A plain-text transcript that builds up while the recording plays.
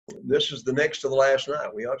This is the next to the last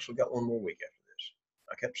night. We actually got one more week after this.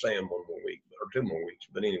 I kept saying one more week or 2 more weeks,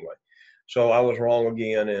 but anyway. So I was wrong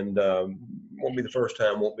again, and won't be the first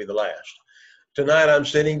time, won't be the last. Tonight I'm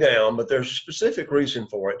sitting down, but there's a specific reason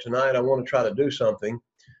for it. Tonight I want to try to do something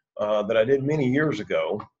that I did many years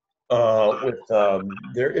ago.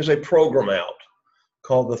 There is a program out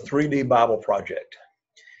called the 3D Bible Project.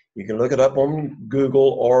 You can look it up on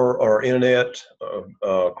Google or Internet,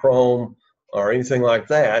 Chrome, or anything like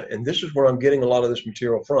that. And this is where I'm getting a lot of this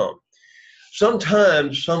material from.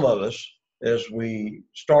 Sometimes some of us, as we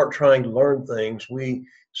start trying to learn things, we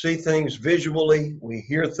see things visually, we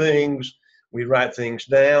hear things, we write things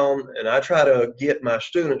down, and I try to get my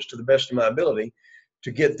students, to the best of my ability,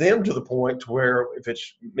 to get them to the point to where, if it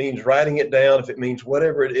means writing it down, if it means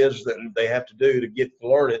whatever it is that they have to do to get to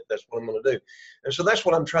learn it, that's what I'm going to do. And so that's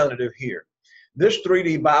what I'm trying to do here. This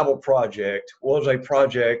 3D Bible project was a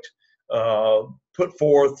project put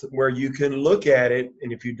forth where you can look at it,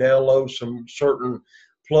 and if you download some certain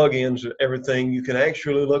plugins and everything, you can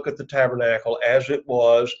actually look at the tabernacle as it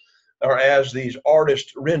was, or as these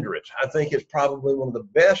artists render it. I think it's probably one of the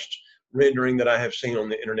best rendering that I have seen on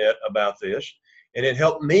the internet about this. And it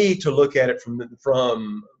helped me to look at it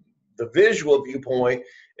from the visual viewpoint,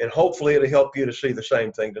 and hopefully it'll help you to see the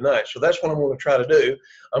same thing tonight. So that's what I'm going to try to do.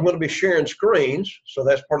 I'm going to be sharing screens, so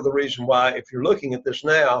that's part of the reason why, if you're looking at this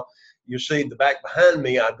now, you see the back behind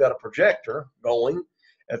me, I've got a projector going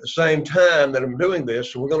at the same time that I'm doing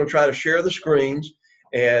this. So we're going to try to share the screens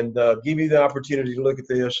and give you the opportunity to look at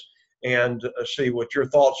this and see what your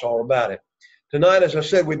thoughts are about it. Tonight, as I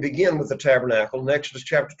said, we begin with the tabernacle, in Exodus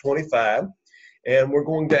chapter 25. And we're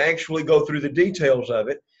going to actually go through the details of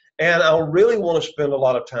it. And I really want to spend a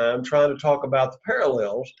lot of time trying to talk about the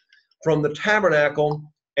parallels from the tabernacle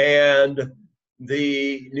and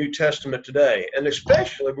the New Testament today. And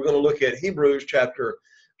especially, we're going to look at Hebrews chapter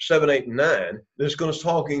 7, 8, and 9. This is going to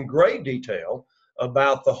talk in great detail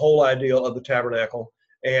about the whole idea of the tabernacle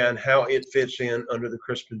and how it fits in under the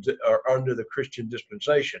Christian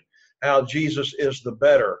dispensation, how Jesus is the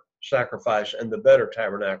better sacrifice and the better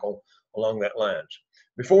tabernacle along that lines.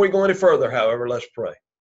 Before we go any further, however, let's pray.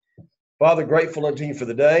 Father, grateful unto you for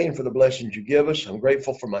the day and for the blessings you give us. I'm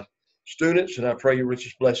grateful for my students, and I pray your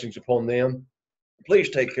richest blessings upon them. Please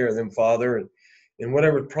take care of them, Father, and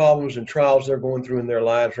whatever problems and trials they're going through in their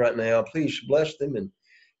lives right now, please bless them and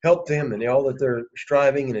help them in all that they're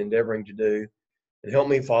striving and endeavoring to do. And help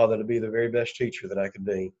me, Father, to be the very best teacher that I can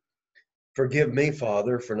be. Forgive me,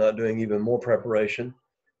 Father, for not doing even more preparation.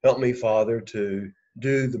 Help me, Father, to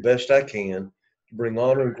do the best I can to bring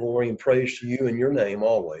honor and glory and praise to you in your name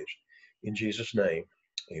always. In Jesus' name,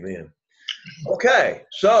 amen. Okay,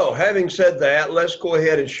 so having said that, let's go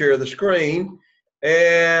ahead and share the screen.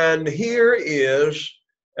 And here is,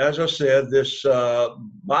 as I said, this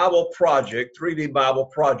Bible project,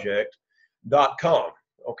 3dbibleproject.com,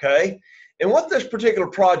 okay? And what this particular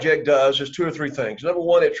project does is 2 or 3 things. Number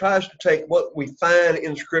one, it tries to take what we find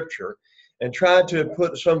in Scripture and tried to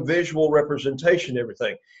put some visual representation of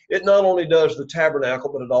everything. It not only does the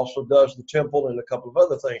tabernacle, but it also does the temple and a couple of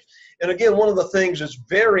other things. And again, one of the things that's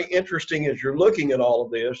very interesting as you're looking at all of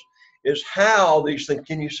this is how these things,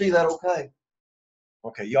 can you see that okay?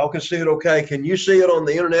 Okay, y'all can see it okay. Can you see it on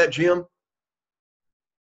the internet, Jim?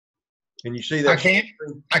 Can you see that? I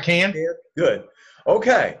can. Good.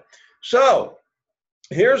 Okay, so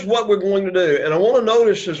here's what we're going to do. And I want to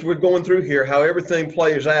notice as we're going through here how everything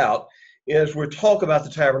plays out as we talk about the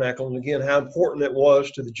tabernacle, and again, how important it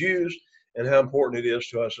was to the Jews and how important it is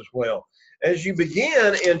to us as well. As you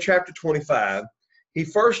begin in chapter 25, he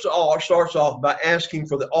first starts off by asking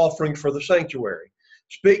for the offering for the sanctuary.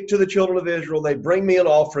 Speak to the children of Israel, they bring me an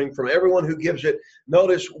offering from everyone who gives it.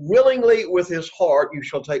 Notice, willingly with his heart you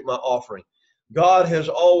shall take my offering. God has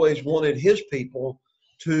always wanted his people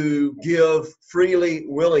to give freely,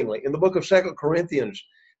 willingly. In the book of 2 Corinthians,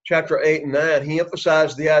 chapter 8 and 9, he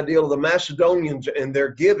emphasized the ideal of the Macedonians and their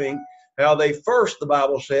giving, how they first, the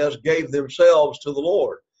Bible says, gave themselves to the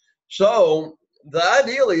Lord. So the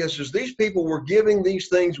ideal is these people were giving these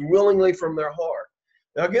things willingly from their heart.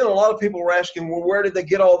 Now, again, a lot of people were asking, well, where did they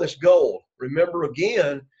get all this gold? Remember,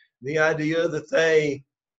 again, the idea that they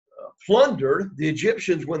plundered the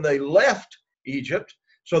Egyptians when they left Egypt.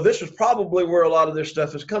 So this is probably where a lot of this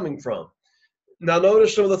stuff is coming from. Now,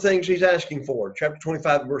 notice some of the things he's asking for. Chapter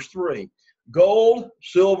 25, verse 3. Gold,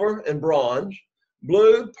 silver, and bronze,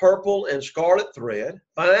 blue, purple, and scarlet thread,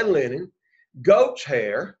 fine linen, goat's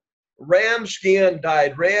hair, ram skin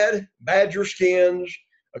dyed red, badger skins,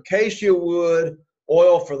 acacia wood,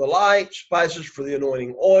 oil for the light, spices for the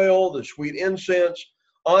anointing oil, the sweet incense,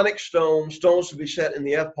 onyx stones, stones to be set in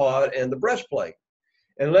the ephod and the breastplate.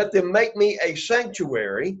 and let them make me a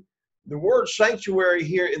sanctuary. The word sanctuary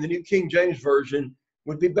here in the New King James Version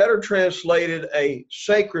would be better translated a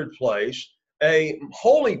sacred place, a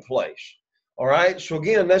holy place. All right. So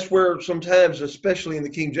again, that's where sometimes, especially in the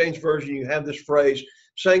King James Version, you have this phrase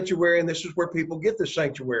sanctuary, and this is where people get the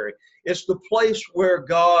sanctuary. It's the place where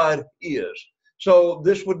God is. So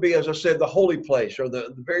this would be, as I said, the holy place, or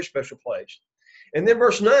the very special place. And then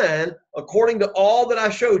verse 9, according to all that I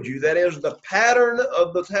showed you, that is the pattern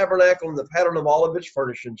of the tabernacle and the pattern of all of its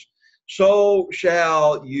furnishings, so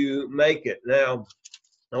shall you make it. Now,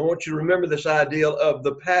 I want you to remember this idea of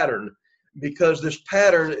the pattern, because this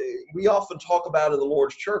pattern, we often talk about in the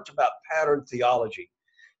Lord's church about pattern theology.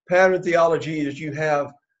 Pattern theology is you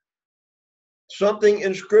have something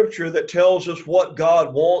in Scripture that tells us what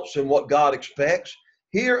God wants and what God expects.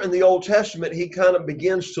 Here in the Old Testament, he kind of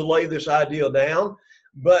begins to lay this idea down.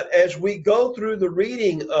 But as we go through the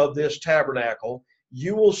reading of this tabernacle,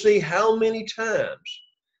 you will see how many times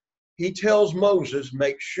he tells Moses,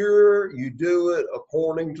 make sure you do it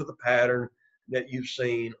according to the pattern that you've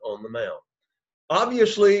seen on the mount.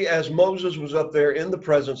 Obviously, as Moses was up there in the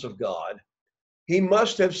presence of God, he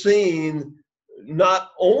must have seen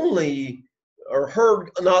not only, or heard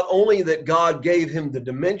not only that God gave him the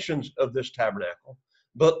dimensions of this tabernacle,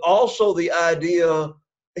 but also the idea,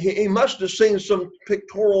 he must have seen some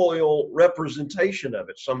pictorial representation of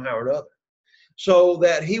it somehow or another, so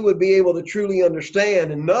that he would be able to truly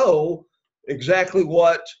understand and know exactly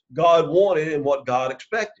what God wanted and what God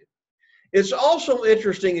expected. It's also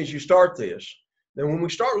interesting as you start this, that when we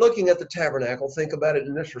start looking at the tabernacle, think about it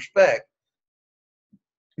in this respect.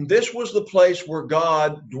 This was the place where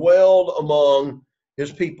God dwelled among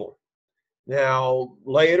his people. Now,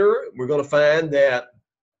 later, we're going to find that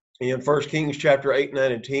in 1 Kings chapter 8,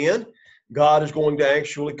 9, and 10, God is going to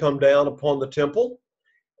actually come down upon the temple.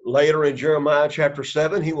 Later in Jeremiah chapter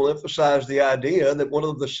 7, he will emphasize the idea that one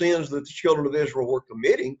of the sins that the children of Israel were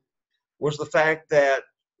committing was the fact that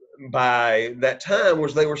by that time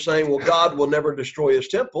was they were saying, well, God will never destroy his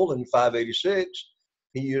temple. In 586,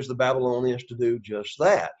 he used the Babylonians to do just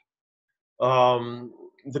that.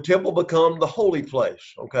 The temple became the holy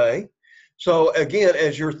place, okay? So again,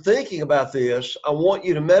 as you're thinking about this, I want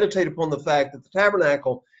you to meditate upon the fact that the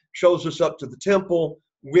tabernacle shows us up to the temple,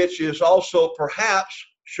 which is also perhaps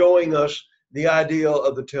showing us the idea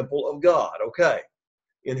of the temple of God, okay,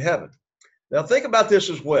 in heaven. Now think about this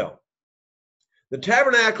as well. The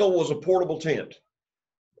tabernacle was a portable tent.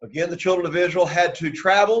 Again, the children of Israel had to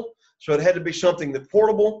travel, so it had to be something that's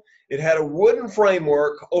portable. It had a wooden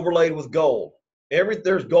framework overlaid with gold.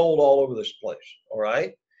 There's gold all over this place, all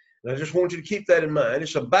right? And I just want you to keep that in mind.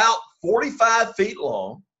 It's about 45 feet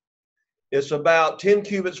long. It's about 10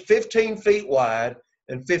 cubits, 15 feet wide,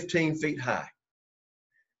 and 15 feet high.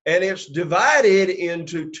 And it's divided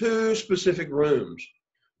into two specific rooms.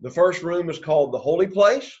 The first room is called the holy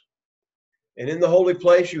place. And in the holy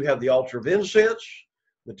place, you have the altar of incense,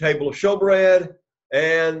 the table of showbread,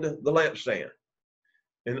 and the lampstand.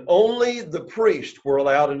 And only the priests were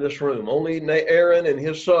allowed in this room. Only Aaron and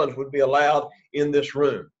his sons would be allowed in this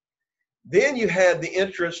room. Then you had the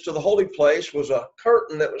entrance to the holy place was a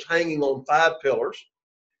curtain that was hanging on 5 pillars.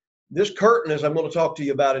 This curtain, as I'm going to talk to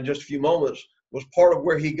you about in just a few moments, was part of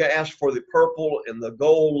where he asked for the purple and the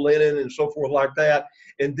gold linen and so forth like that.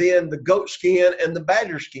 And then the goat skin and the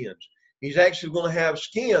badger skins. He's actually going to have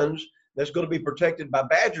skins that's going to be protected by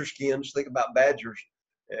badger skins. Think about badgers.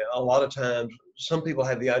 A lot of times, some people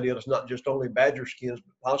have the idea it's not just only badger skins,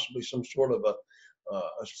 but possibly some sort of a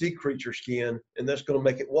sea creature skin, and that's going to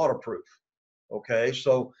make it waterproof. Okay,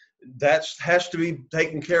 so that has to be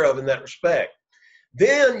taken care of in that respect.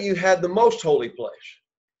 Then you had the most holy place.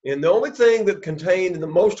 And the only thing that contained in the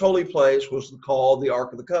most holy place was called the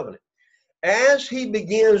Ark of the Covenant. As he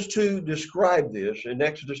begins to describe this in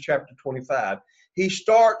Exodus chapter 25, he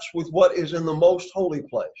starts with what is in the most holy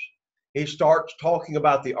place. He starts talking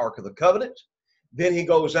about the Ark of the Covenant. Then he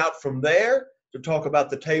goes out from there to talk about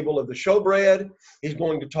the table of the showbread. He's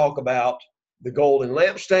going to talk about the golden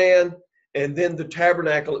lampstand, and then the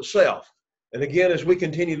tabernacle itself. And again, as we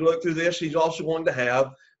continue to look through this, he's also going to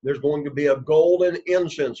have, there's going to be a golden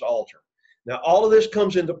incense altar. Now, all of this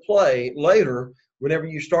comes into play later whenever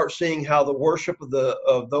you start seeing how the worship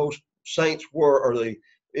of those saints were, or the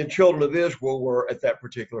children of Israel were at that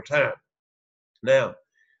particular time. Now,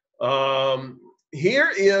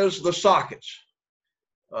 here is the sockets.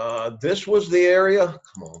 This was the area.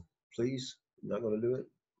 Come on, please. I'm not going to do it.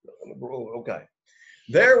 Okay.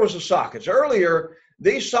 There was the sockets. Earlier,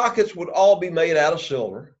 these sockets would all be made out of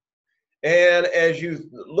silver. And as you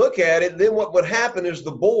look at it, then what would happen is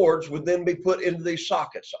the boards would then be put into these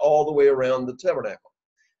sockets all the way around the tabernacle.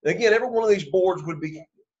 And again, every one of these boards would be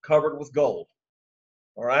covered with gold.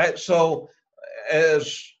 All right. So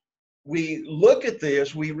as we look at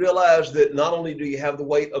this, we realize that not only do you have the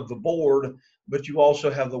weight of the board, but you also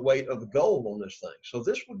have the weight of the gold on this thing. So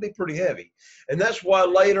this would be pretty heavy. And that's why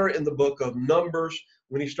later in the book of Numbers,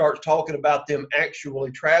 when he starts talking about them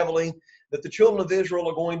actually traveling, that the children of Israel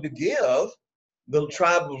are going to give the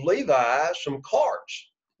tribe of Levi some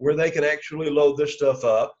carts where they can actually load this stuff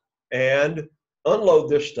up and unload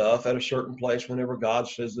this stuff at a certain place whenever God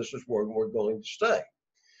says this is where we're going to stay.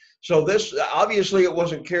 So this, obviously, it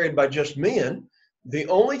wasn't carried by just men. The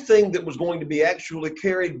only thing that was going to be actually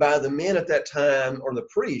carried by the men at that time, or the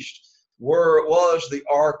priests, was the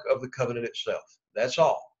Ark of the Covenant itself. That's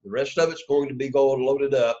all. The rest of it's going to be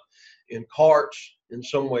loaded up in carts in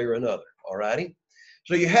some way or another. All righty.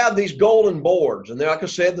 So you have these golden boards, and like I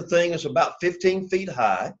said, the thing is about 15 feet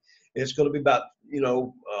high. It's going to be about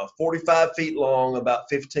 45 feet long, about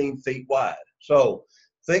 15 feet wide. So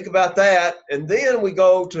think about that. And then we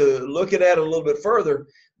go to look at it a little bit further.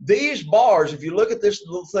 These bars, if you look at this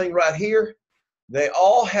little thing right here, they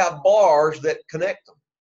all have bars that connect them.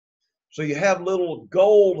 So you have little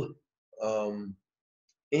gold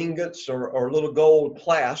ingots or little gold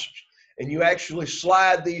clasps, and you actually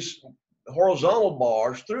slide these horizontal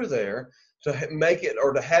bars through there to make it,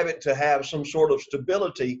 or to have some sort of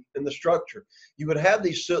stability in the structure. You would have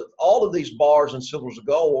all of these bars and cylinders of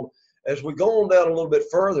gold. As we go on down a little bit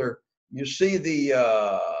further, you see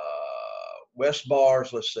the west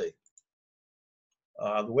bars. Let's see.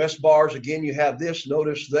 The west bars, again, you have this.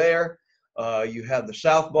 Notice there. You have the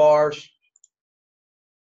south bars.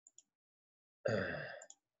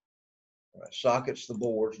 Sockets, the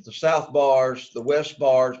boards. The south bars, the west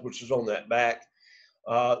bars, which is on that back.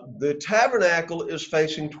 The tabernacle is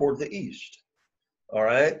facing toward the east. All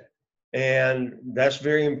right. And that's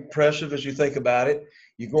very impressive as you think about it.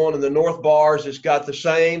 You go on to the north bars, it's got the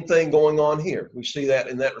same thing going on here. We see that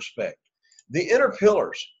in that respect. The inner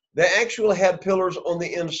pillars, they actually had pillars on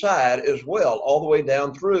the inside as well, all the way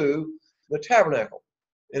down through the tabernacle.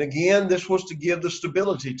 And again, this was to give the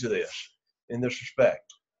stability to this in this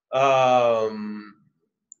respect. Let me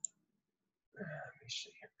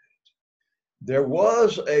see. There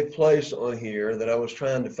was a place on here that I was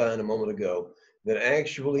trying to find a moment ago that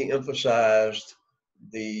actually emphasized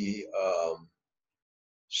the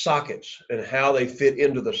sockets and how they fit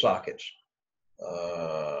into the sockets.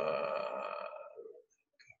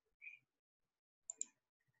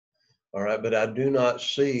 All right, but I do not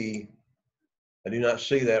see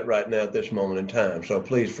that right now at this moment in time. So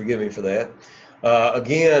please forgive me for that.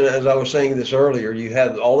 Again, as I was saying this earlier, you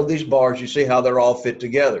have all of these bars. You see how they're all fit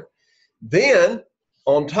together. Then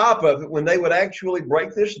on top of it, when they would actually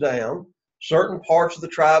break this down, certain parts of the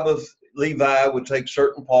tribe of Levi would take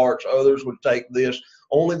certain parts, others would take this.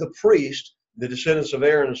 Only the priest, the descendants of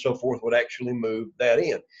Aaron and so forth, would actually move that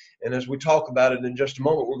in. And as we talk about it in just a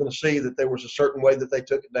moment, we're going to see that there was a certain way that they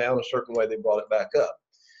took it down, a certain way they brought it back up.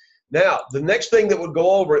 Now, the next thing that would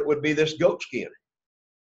go over it would be this goat skin.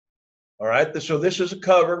 All right, so this is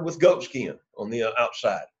covered with goat skin on the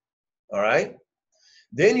outside. All right.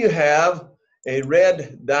 Then you have a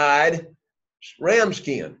red dyed ram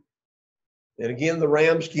skin. And again, the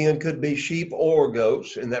ram skin could be sheep or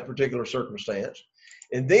goats in that particular circumstance.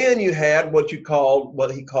 And then you had what he called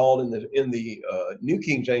in the New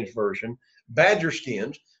King James Version, badger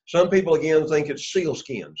skins. Some people, again, think it's seal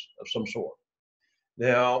skins of some sort.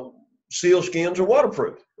 Now, seal skins are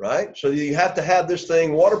waterproof, right? So you have to have this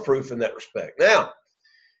thing waterproof in that respect. Now,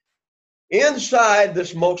 inside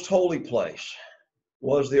this most holy place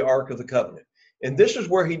was the Ark of the Covenant. And this is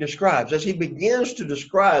where he describes, as he begins to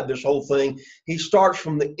describe this whole thing, he starts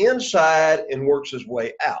from the inside and works his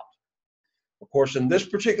way out. Of course, in this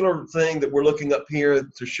particular thing that we're looking up here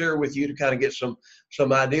to share with you to kind of get some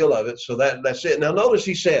idea of it. So that's it. Now, notice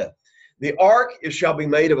he said, the ark shall be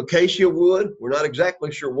made of acacia wood. We're not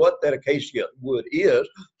exactly sure what that acacia wood is.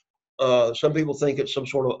 Some people think it's some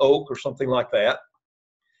sort of oak or something like that.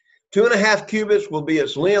 2.5 cubits will be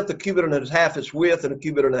its length, a cubit and a half its width, and a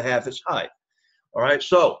cubit and a half its height. All right,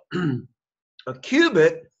 so a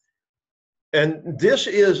cubit, and this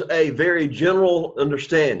is a very general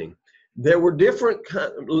understanding. There were different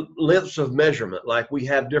lengths of measurement, like we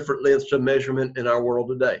have different lengths of measurement in our world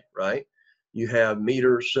today, right? You have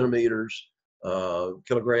meters, centimeters,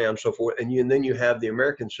 kilograms, so forth, and then you have the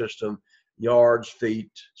American system, yards,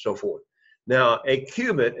 feet, so forth. Now, a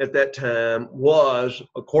cubit at that time was,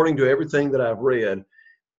 according to everything that I've read,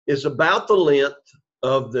 is about the length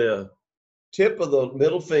of the tip of the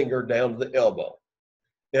middle finger down to the elbow.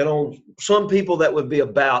 And on some people, that would be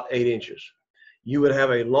about 8 inches. You would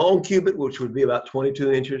have a long cubit, which would be about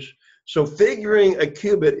 22 inches. So figuring a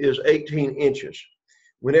cubit is 18 inches.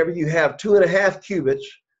 Whenever you have 2.5 cubits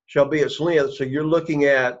shall be its length. So you're looking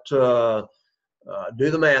at, do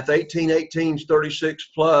the math, 18, 18 is 36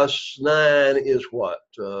 plus 9 is what?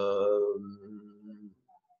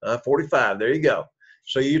 45, there you go.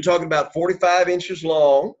 So you're talking about 45 inches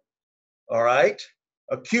long, all right?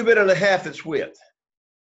 A cubit and a half its width.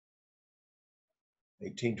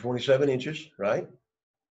 18, 27 inches, right?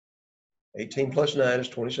 18 plus 9 is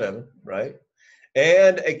 27, right?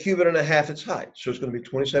 And a cubit and a half its height. So it's going to be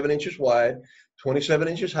 27 inches wide, 27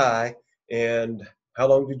 inches high, and how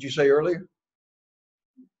long did you say earlier?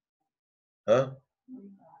 Huh?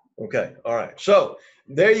 Okay, all right. So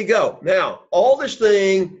there you go. Now, all this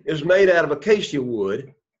thing is made out of acacia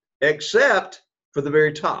wood, except for the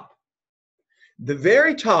very top. The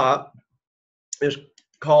very top is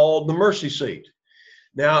called the mercy seat.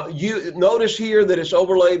 Now, you notice here that it's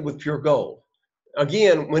overlaid with pure gold.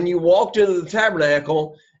 Again, when you walked into the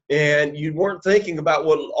tabernacle and you weren't thinking about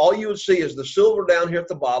what, all you would see is the silver down here at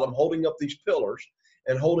the bottom holding up these pillars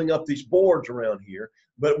and holding up these boards around here.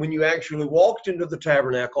 But when you actually walked into the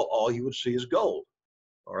tabernacle, all you would see is gold.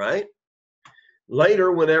 All right.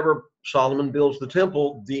 Later, whenever Solomon builds the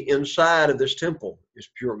temple, the inside of this temple is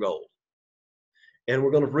pure gold. And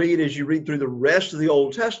we're going to read, as you read through the rest of the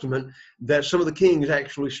Old Testament, that some of the kings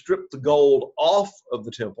actually stripped the gold off of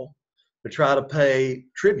the temple to try to pay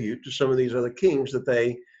tribute to some of these other kings that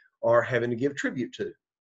they are having to give tribute to.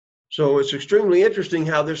 So it's extremely interesting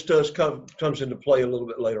how this comes into play a little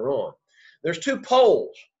bit later on. There's two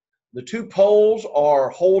poles. The two poles are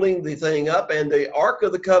holding the thing up, and the Ark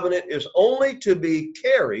of the Covenant is only to be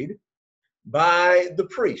carried by the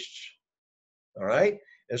priests. All right?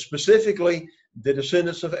 And specifically, the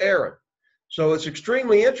descendants of Aaron. So it's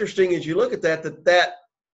extremely interesting as you look at that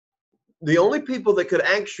the only people that could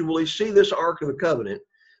actually see this Ark of the Covenant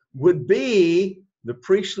would be the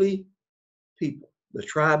priestly people, the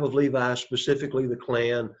tribe of Levi, specifically the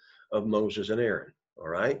clan of Moses and Aaron. All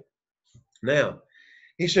right. Now,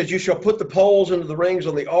 he says, you shall put the poles into the rings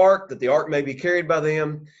on the ark, that the ark may be carried by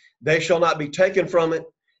them. They shall not be taken from it.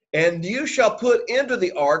 And you shall put into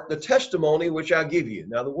the ark the testimony which I give you.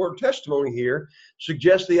 Now, the word testimony here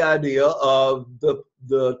suggests the idea of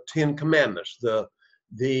the Ten Commandments,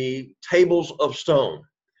 the tables of stone.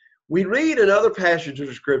 We read in other passages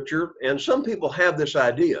of Scripture, and some people have this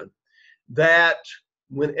idea, that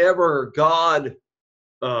whenever God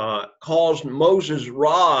caused Moses'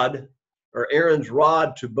 rod or Aaron's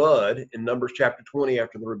rod to bud in Numbers chapter 20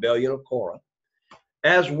 after the rebellion of Korah,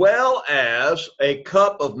 as well as a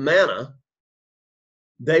cup of manna,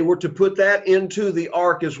 they were to put that into the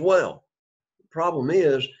ark as well. The problem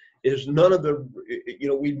is none of the,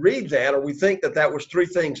 we read that or we think that that was three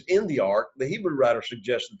things in the ark. The Hebrew writer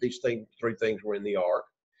suggests that these three things were in the ark.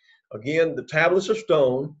 Again, the tablets of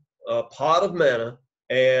stone, a pot of manna,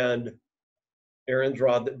 and Aaron's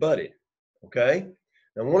rod that budded. Okay?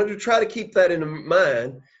 Now, I wanted to try to keep that in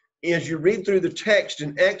mind as you read through the text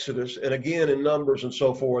in Exodus and again in Numbers and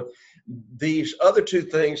so forth. These other two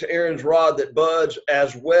things, Aaron's rod that buds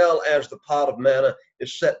as well as the pot of manna,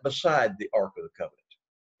 is set beside the Ark of the Covenant.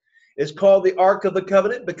 It's called the Ark of the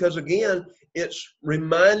Covenant because, again, it's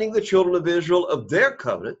reminding the children of Israel of their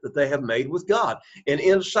covenant that they have made with God. And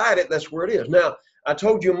inside it, that's where it is. Now, I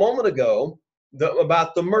told you a moment ago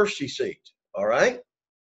about the mercy seat, all right?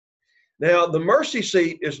 Now, the mercy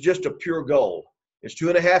seat is just a pure gold. It's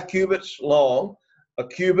 2.5 cubits long, a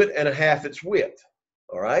cubit and a half its width,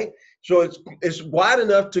 all right? So it's wide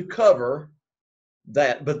enough to cover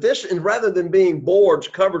that. But this, and rather than being boards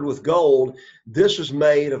covered with gold, this is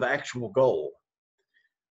made of actual gold.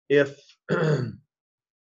 If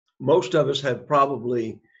most of us have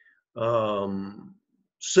probably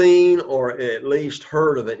seen or at least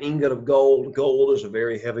heard of an ingot of gold. Gold is a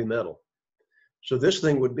very heavy metal. So this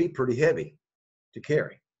thing would be pretty heavy to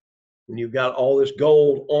carry. And you've got all this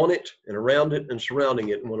gold on it and around it and surrounding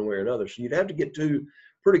it in one way or another. So you'd have to get two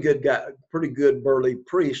pretty good burly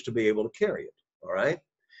priests to be able to carry it. All right.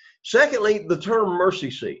 Secondly, the term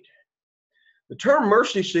mercy seat. The term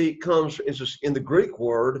mercy seat comes in the Greek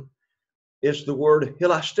word. It's the word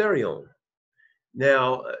hilasterion.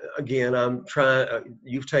 Now, again,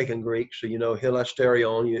 you've taken Greek, so you know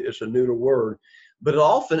hilasterion is a neuter word. But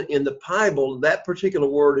often in the Bible, that particular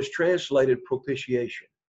word is translated propitiation,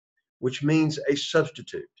 which means a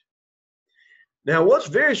substitute. Now, what's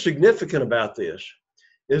very significant about this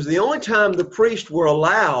is the only time the priests were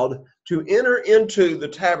allowed to enter into the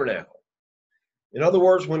tabernacle. In other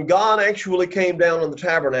words, when God actually came down on the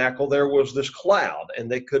tabernacle, there was this cloud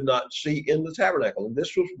and they could not see in the tabernacle. And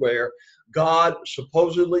this was where God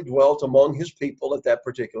supposedly dwelt among his people at that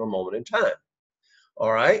particular moment in time.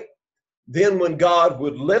 All right. Then when God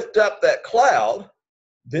would lift up that cloud,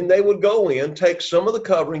 then they would go in, take some of the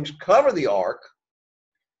coverings, cover the ark,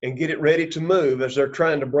 and get it ready to move as they're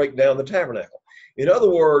trying to break down the tabernacle. In other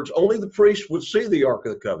words, only the priest would see the Ark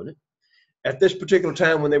of the Covenant at this particular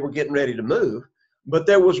time when they were getting ready to move. But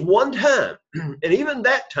there was one time, and even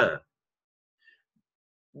that time,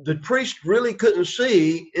 the priest really couldn't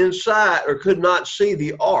see inside, or could not see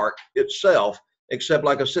the ark itself, except,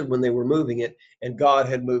 like I said, when they were moving it and God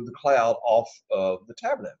had moved the cloud off of the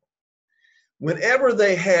tabernacle. Whenever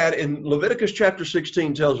they had, in Leviticus chapter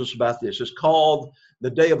 16 tells us about this, it's called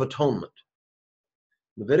the Day of Atonement.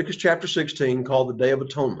 Leviticus chapter 16, called the Day of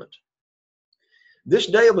Atonement. This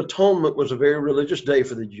Day of Atonement was a very religious day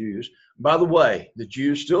for the Jews. By the way, the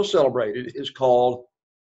Jews still celebrated it. It's called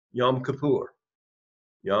Yom Kippur.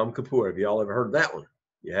 Yom Kippur. Have y'all ever heard that one?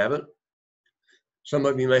 You haven't? Some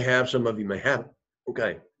of you may have, some of you may haven't.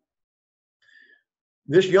 Okay.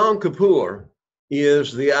 This Yom Kippur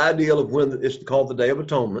is the ideal of when it's called the Day of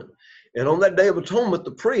Atonement. And on that Day of Atonement,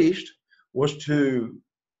 the priest was to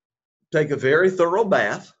take a very thorough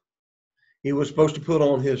bath. He was supposed to put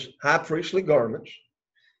on his high priestly garments.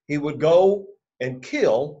 He would go and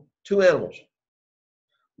kill two animals.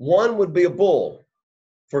 One would be a bull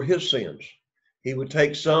for his sins. He would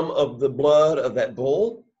take some of the blood of that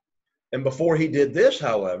bull. And before he did this,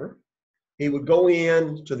 however, he would go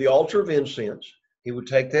in to the altar of incense. He would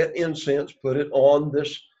take that incense, put it on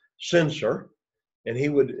this censer, and he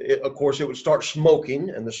would, of course, it would start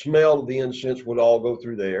smoking, and the smell of the incense would all go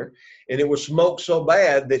through there. And it would smoke so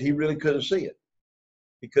bad that he really couldn't see it.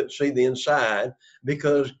 He couldn't see the inside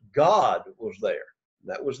because God was there.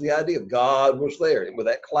 That was the idea. God was there with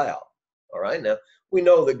that cloud. All right. Now, we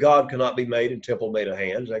know that God cannot be made in temple made of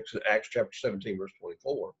hands. Acts chapter 17, verse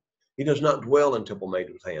 24. He does not dwell in temple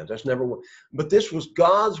made with hands. That's never one. But this was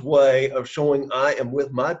God's way of showing I am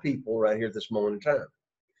with my people right here at this moment in time.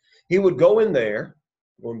 He would go in there,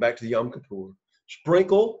 going back to the Yom Kippur,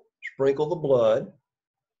 sprinkle the blood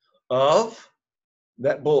of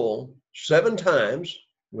that bull 7 times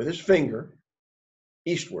with his finger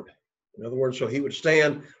eastward. In other words, so he would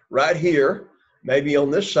stand right here, maybe on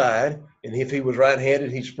this side, and if he was right-handed,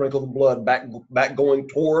 he'd sprinkle the blood back going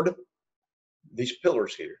toward these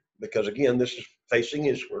pillars here, because again, this is facing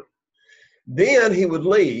eastward. Then he would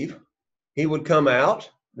leave. He would come out.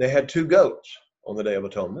 They had 2 goats on the Day of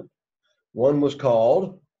Atonement. One was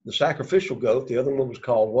called the sacrificial goat. The other one was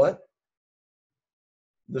called what?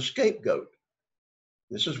 The scapegoat.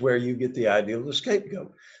 This is where you get the idea of the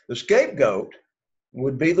scapegoat. The scapegoat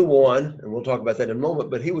would be the one, and we'll talk about that in a moment,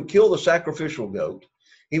 but he would kill the sacrificial goat.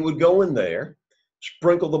 He would go in there,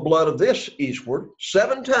 sprinkle the blood of this eastward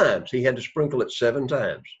 7 times. He had to sprinkle it 7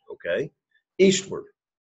 times, okay? Eastward.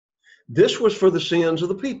 This was for the sins of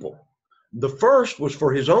the people. The first was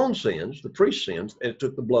for his own sins, the priest's sins, and it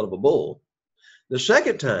took the blood of a bull. The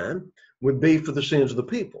second time would be for the sins of the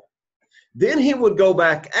people. Then he would go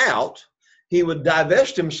back out. He would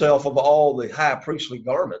divest himself of all the high priestly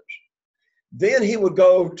garments. Then he would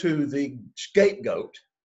go to the scapegoat.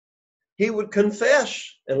 He would confess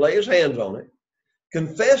and lay his hands on it,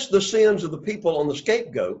 confess the sins of the people on the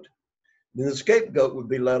scapegoat. Then the scapegoat would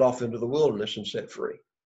be led off into the wilderness and set free,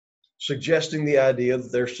 suggesting the idea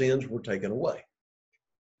that their sins were taken away.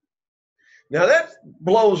 Now that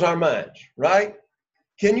blows our minds, right?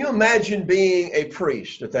 Can you imagine being a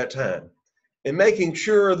priest at that time and making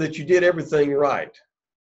sure that you did everything right?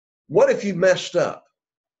 What if you messed up?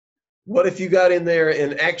 What if you got in there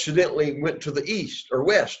and accidentally went to the east or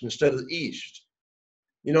west instead of the east?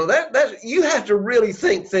 You know, that you have to really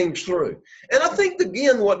think things through. And I think,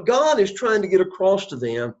 again, what God is trying to get across to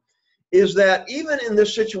them is that even in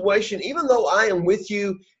this situation, even though I am with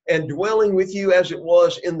you and dwelling with you as it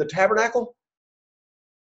was in the tabernacle,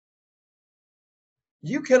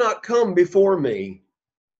 you cannot come before me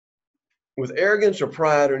with arrogance or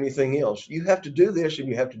pride or anything else. You have to do this, and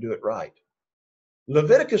you have to do it right.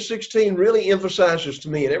 Leviticus 16 really emphasizes to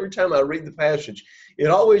me, and every time I read the passage, it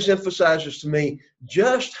always emphasizes to me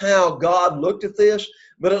just how God looked at this,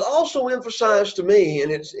 but it also emphasized to me,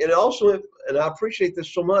 and I appreciate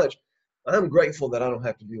this so much, I'm grateful that I don't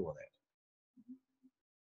have to deal with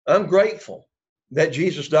that. I'm grateful that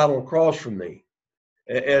Jesus died on the cross for me,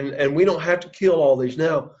 and we don't have to kill all these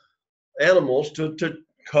now animals to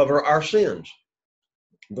cover our sins.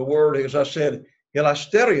 The word, as I said,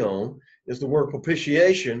 hilasterion, is the word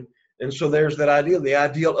propitiation. And so there's that idea, the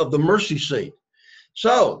ideal of the mercy seat.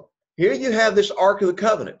 So here you have this Ark of the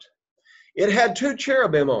Covenant. It had 2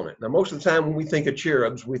 cherubim on it. Now, most of the time when we think of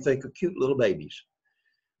cherubs, we think of cute little babies.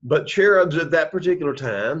 But cherubs at that particular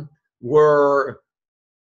time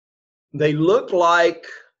they looked like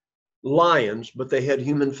lions, but they had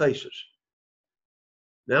human faces.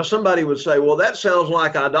 Now somebody would say, well, that sounds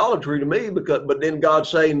like idolatry to me, but then God's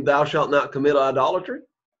saying, thou shalt not commit idolatry.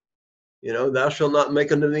 Thou shalt not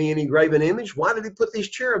make unto thee any graven image. Why did he put these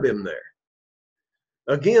cherubim there?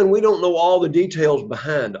 Again, we don't know all the details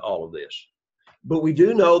behind all of this, but we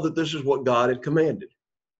do know that this is what God had commanded.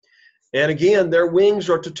 And again, their wings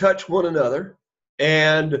are to touch one another.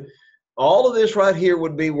 And all of this right here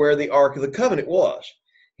would be where the Ark of the Covenant was.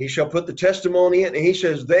 He shall put the testimony in, and he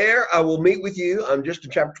says, there I will meet with you. I'm just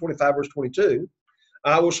in chapter 25, verse 22.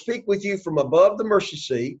 I will speak with you from above the mercy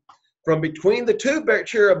seat, from between the two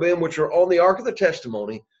cherubim which are on the Ark of the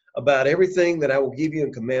testimony, about everything that I will give you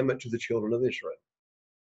in commandment to the children of Israel.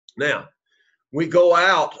 Now, we go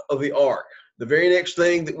out of the Ark. The very next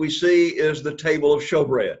thing that we see is the table of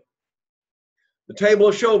showbread. The table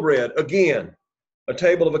of showbread, again, a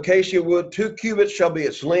table of acacia wood, 2 cubits shall be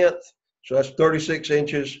its length, so that's 36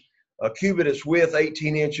 inches. A cubit its width,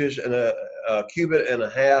 18 inches, and a cubit and a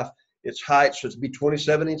half its height, so it's be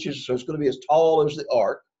 27 inches, so it's going to be as tall as the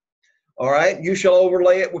ark. All right, you shall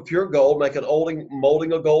overlay it with pure gold, make an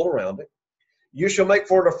molding of gold around it. You shall make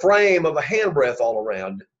for it a frame of a handbreadth all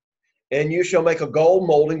around it, and you shall make a gold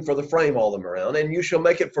molding for the frame all them around, and you shall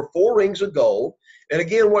make it for 4 rings of gold. And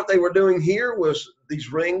again, what they were doing here was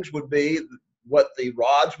these rings would be what the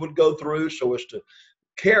rods would go through so as to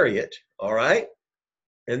carry it, all right?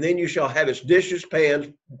 And then you shall have its dishes,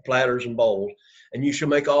 pans, platters, and bowls, and you shall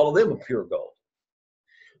make all of them of pure gold.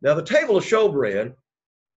 Now, the table of showbread,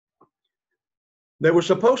 there was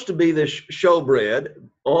supposed to be this showbread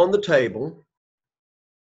on the table,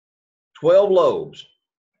 12 loaves.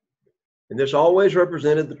 And this always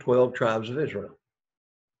represented the 12 tribes of Israel.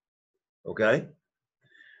 Okay?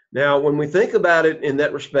 Now, when we think about it in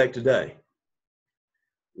that respect today,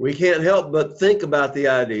 we can't help but think about the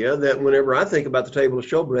idea that whenever I think about the table of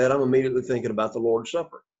showbread, I'm immediately thinking about the Lord's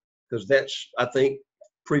Supper, because that's, I think,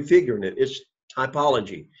 prefiguring it. It's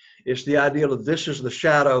typology. It's the idea of this is the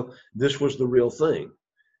shadow, this was the real thing.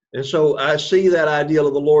 And so I see that ideal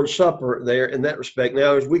of the Lord's Supper there in that respect.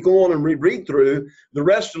 Now, as we go on and read through the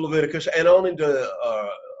rest of Leviticus and on into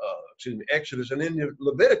Exodus and into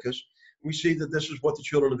Leviticus, we see that this is what the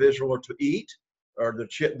children of Israel are to eat, or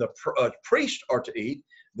the priests are to eat.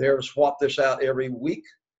 They're to swap this out every week,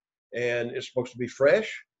 and it's supposed to be fresh.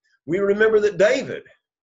 We remember that David,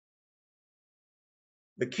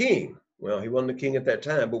 the king, well, he wasn't the king at that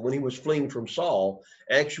time, but when he was fleeing from Saul,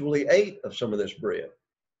 actually ate of some of this bread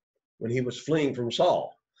when he was fleeing from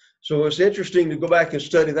Saul. So it's interesting to go back and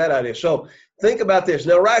study that idea. So think about this.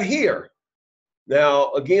 Now, right here,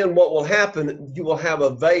 now, again, what will happen, you will have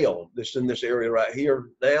a veil that's in this area right here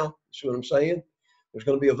now. See what I'm saying? There's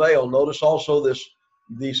going to be a veil. Notice also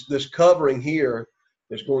this covering here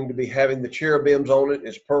is going to be having the cherubims on it.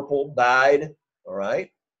 It's purple dyed, all right?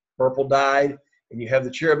 Purple dyed, and you have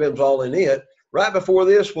the cherubims all in it. Right before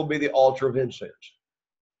this will be the altar of incense.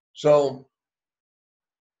 So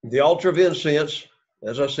the altar of incense,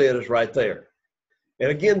 as I said, is right there. And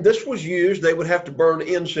again, this was used, they would have to burn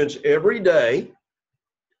incense every day.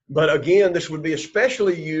 But again, this would be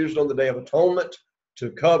especially used on the Day of Atonement to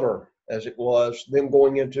cover, as it was, them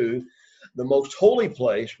going into the most holy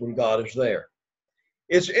place when God is there.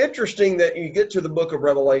 It's interesting that you get to the book of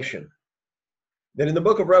Revelation, that in the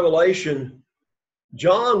book of Revelation,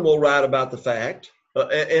 John will write about the fact,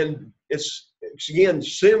 and it's again,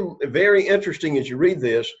 very interesting as you read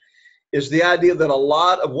this, is the idea that a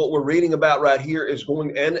lot of what we're reading about right here is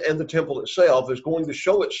going, and the temple itself is going to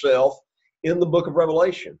show itself in the book of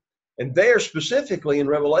Revelation. And there specifically in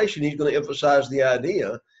Revelation, he's going to emphasize the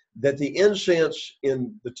idea that the incense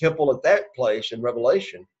in the temple at that place in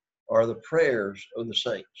Revelation are the prayers of the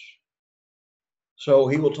saints. So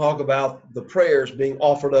he will talk about the prayers being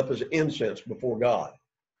offered up as incense before God.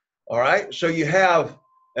 All right. So you have,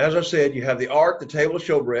 as I said, you have the ark, the table of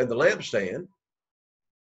showbread, the lampstand.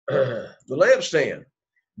 The lampstand.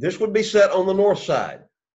 This would be set on the north side.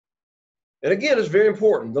 And again, it's very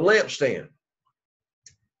important. The lampstand.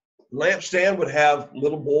 The lampstand would have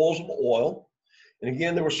little bowls of oil. And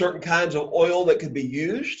again, there were certain kinds of oil that could be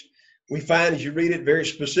used. We find, as you read it very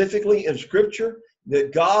specifically in Scripture,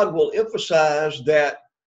 that God will emphasize that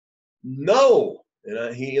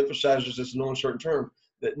he emphasizes this in no uncertain term,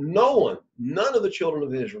 that none of the children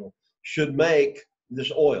of Israel should make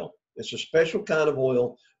this oil. It's a special kind of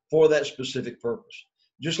oil for that specific purpose.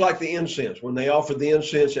 Just like the incense, when they offered the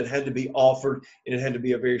incense, it had to be offered, and it had to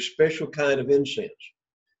be a very special kind of incense.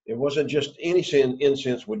 It wasn't just any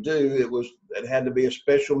incense would do. It had to be a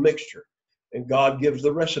special mixture. and God gives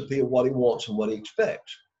the recipe of what he wants and what he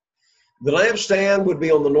expects. The lampstand would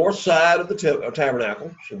be on the north side of the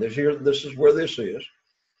tabernacle. So this is where this is.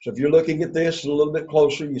 So if you're looking at this a little bit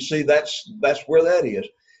closer, you see that's where that is.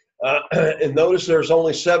 And notice there's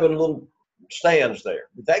only 7 little stands there.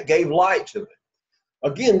 But that gave light to it.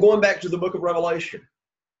 Again, going back to the book of Revelation,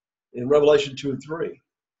 in Revelation 2 and 3,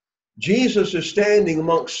 Jesus is standing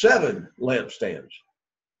amongst 7 lampstands.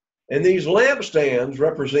 And these lampstands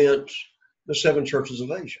represent the 7 churches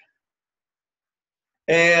of Asia.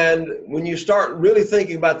 And when you start really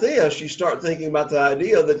thinking about this, you start thinking about the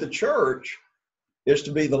idea that the church is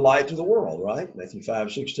to be the light to the world, right? Matthew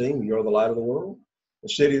 5:16, you're the light of the world, a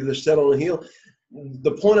city that is set on a hill.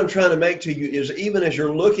 The point I'm trying to make to you is even as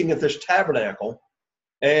you're looking at this tabernacle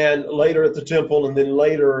and later at the temple and then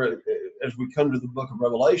later as we come to the book of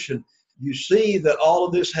Revelation, you see that all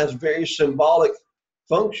of this has very symbolic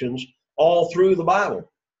functions all through the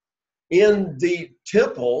Bible. In the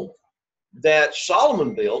temple that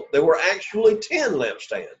Solomon built, there were actually 10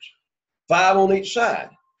 lampstands, 5 on each side,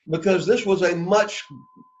 because this was a much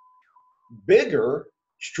bigger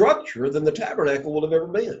structure than the tabernacle would have ever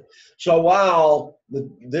been. So while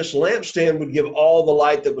this lampstand would give all the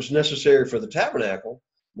light that was necessary for the tabernacle,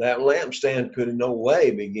 that lampstand could in no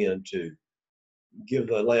way begin to give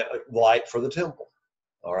the light for the temple.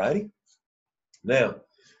 All righty? Now,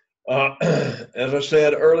 as I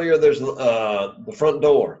said earlier, there's the front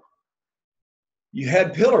door. You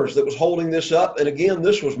had pillars that was holding this up, and again,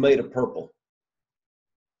 this was made of purple.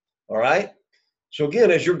 All right? So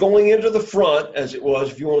again, as you're going into the front, as it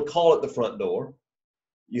was, if you want to call it the front door,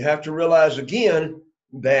 you have to realize again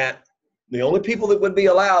that the only people that would be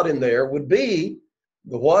allowed in there would be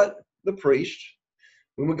the what? The priests.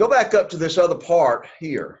 When we go back up to this other part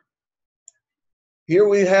here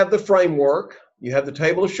we have the framework. You have the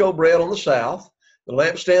table of showbread on the south, the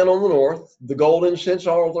lampstand on the north, the gold incense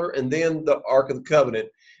altar, and then the Ark of the Covenant.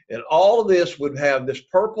 And all of this would have this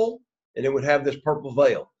purple, and it would have this purple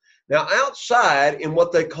veil. Now, outside in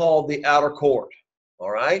what they called the outer court,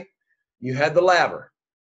 all right, you had the laver.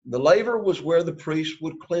 The laver was where the priests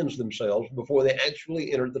would cleanse themselves before they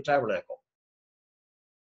actually entered the tabernacle.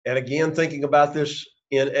 And again, thinking about this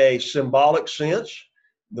in a symbolic sense,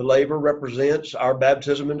 the laver represents our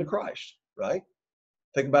baptism into Christ, right?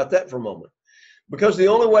 Think about that for a moment. Because the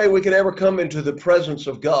only way we can ever come into the presence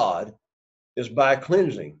of God is by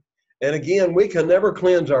cleansing. And again, we can never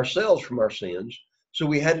cleanse ourselves from our sins, so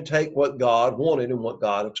we had to take what God wanted and what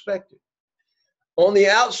God expected. On the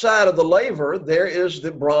outside of the laver, there is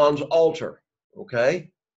the bronze altar,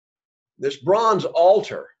 okay? This bronze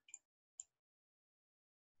altar,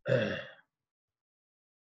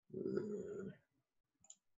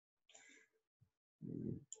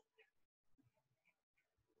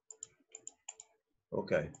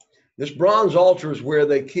 okay. This bronze altar is where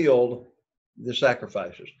they killed the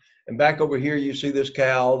sacrifices. And back over here, you see this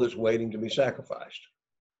cow that's waiting to be sacrificed.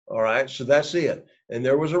 All right, so that's it. And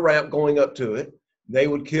there was a ramp going up to it. They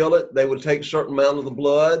would kill it. They would take a certain amount of the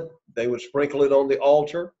blood. They would sprinkle it on the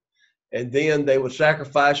altar. And then they would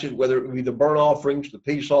sacrifice it, whether it would be the burnt offerings, the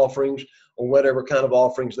peace offerings, or whatever kind of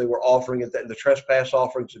offerings they were offering at that, the trespass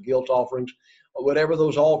offerings, the guilt offerings, or whatever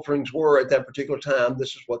those offerings were at that particular time.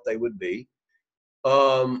 This is what they would be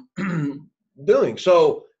doing.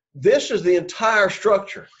 So this is the entire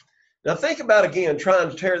structure. Now think about, again, trying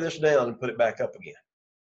to tear this down and put it back up again.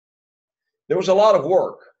 There was a lot of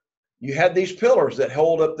work. You had these pillars that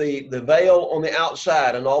hold up the veil on the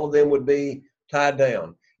outside, and all of them would be tied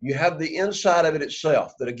down. You have the inside of it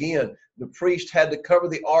itself, that again, the priest had to cover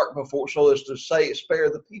the ark before, so as to spare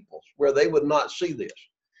the people, where they would not see this.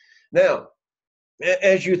 Now,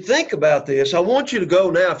 as you think about this, I want you to go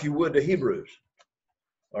now, if you would, to Hebrews.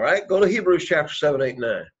 All right, go to Hebrews chapter 7, 8,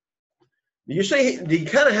 9. Do you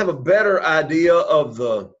kind of have a better idea of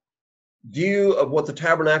the view of what the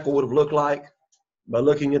tabernacle would have looked like by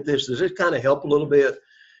looking at this? Does this kind of help a little bit?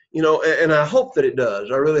 You know, and I hope that it does.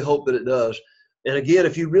 I really hope that it does. And again,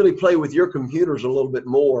 if you really play with your computers a little bit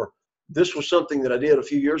more, this was something that I did a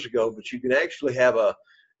few years ago, but you can actually have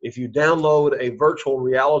if you download a virtual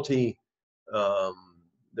reality,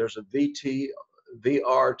 there's a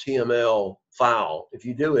VRTML file. If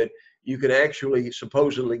you do it, you can actually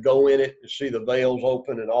supposedly go in it and see the veils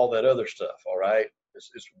open and all that other stuff. All right.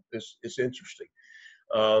 It's interesting.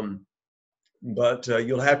 But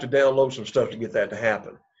you'll have to download some stuff to get that to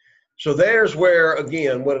happen. So there's where,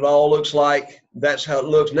 again, what it all looks like. That's how it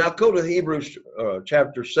looks. Now go to Hebrews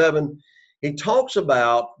chapter 7. He talks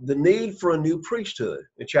about the need for a new priesthood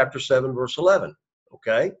in chapter 7, verse 11.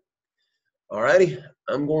 Okay. All righty.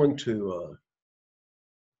 I'm going to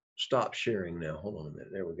stop sharing now. Hold on a minute.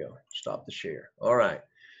 There we go. Stop the share. All right.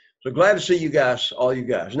 So glad to see you guys, all you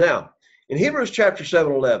guys. Now, in Hebrews chapter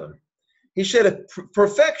 7:11, he said, if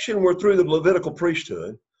perfection were through the Levitical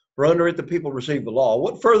priesthood, for under it the people received the law,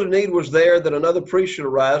 what further need was there that another priest should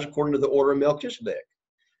arise according to the order of Melchizedek,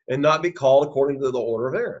 and not be called according to the order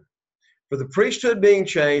of Aaron? For the priesthood being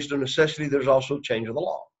changed, of necessity there's also a change of the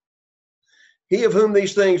law. He of whom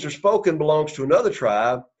these things are spoken belongs to another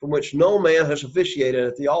tribe, from which no man has officiated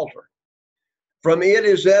at the altar. From it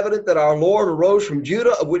is evident that our Lord arose from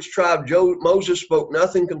Judah, of which tribe Moses spoke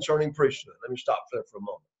nothing concerning priesthood. Let me stop there for a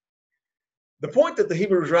moment. The point that the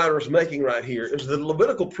Hebrews writer is making right here is that the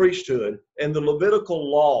Levitical priesthood and the Levitical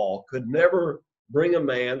law could never bring a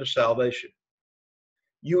man to salvation.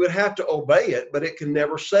 You would have to obey it, but it can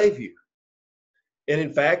never save you. And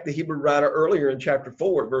in fact, the Hebrew writer earlier in chapter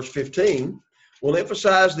 4, verse 15, will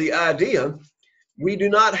emphasize the idea we do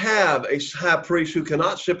not have a high priest who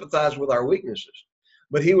cannot sympathize with our weaknesses,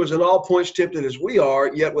 but he was in all points tempted as we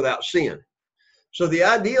are, yet without sin. So the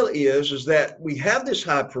ideal is that we have this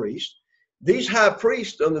high priest. These high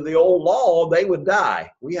priests under the old law, they would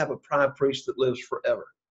die. We have a high priest that lives forever.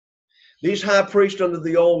 These high priests under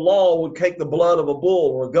the old law would take the blood of a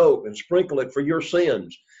bull or a goat and sprinkle it for your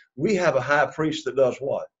sins. We have a high priest that does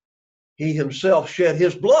what? He himself shed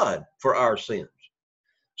his blood for our sins.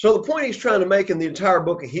 So the point he's trying to make in the entire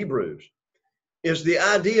book of Hebrews is the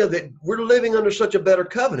idea that we're living under such a better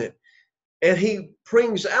covenant. And he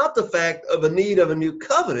brings out the fact of a need of a new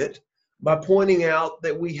covenant by pointing out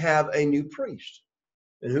that we have a new priest.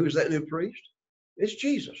 And who is that new priest? It's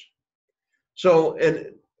Jesus. So,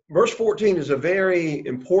 and verse 14 is a very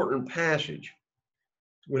important passage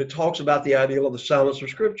when it talks about the ideal of the silence of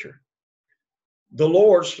Scripture. The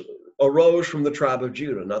Lord arose from the tribe of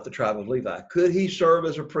Judah, not the tribe of Levi. Could he serve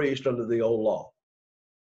as a priest under the old law?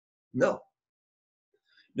 No.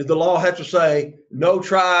 Did the law have to say no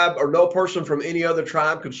tribe or no person from any other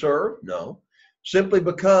tribe could serve? No. Simply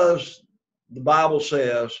because the Bible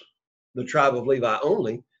says the tribe of Levi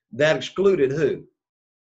only, that excluded who?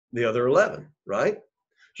 The other 11, right?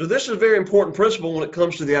 So this is a very important principle when it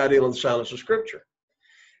comes to the ideal of the silence of Scripture.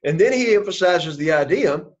 And then he emphasizes the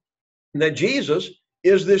idea that Jesus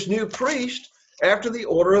is this new priest after the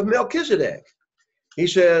order of Melchizedek. He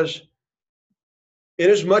says,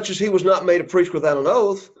 inasmuch as he was not made a priest without an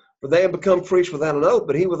oath, for they have become priests without an oath,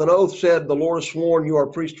 but he with an oath said, the Lord has sworn you are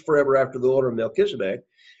a priest forever after the order of Melchizedek.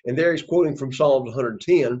 And there he's quoting from Psalms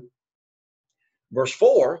 110, verse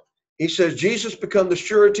 4. He says, Jesus become the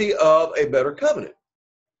surety of a better covenant.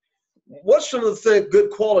 What's some of the good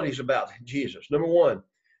qualities about Jesus? Number one,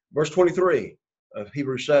 verse 23 of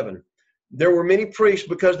Hebrews 7. There were many priests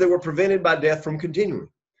because they were prevented by death from continuing.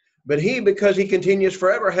 But he, because he continues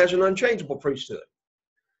forever, has an unchangeable priesthood.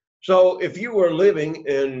 So if you were living,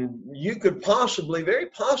 and you could possibly, very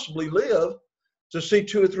possibly live to see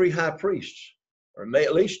 2 or 3 high priests, or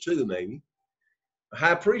at least 2 maybe, a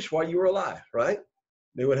high priest while you were alive, right?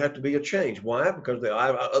 There would have to be a change. Why? Because the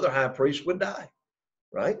other high priests would die,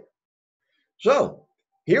 right? So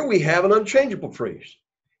here we have an unchangeable priest.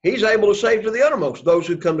 He's able to save to the uttermost those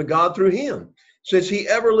who come to God through him, since he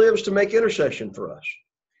ever lives to make intercession for us.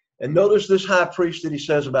 And notice this high priest that he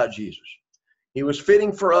says about Jesus. He was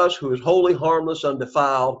fitting for us, who is holy, harmless,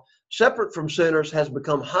 undefiled, separate from sinners, has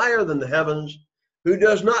become higher than the heavens, who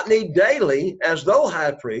does not need daily, as though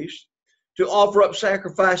high priest, to offer up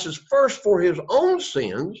sacrifices first for his own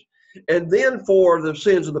sins and then for the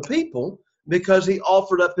sins of the people, because he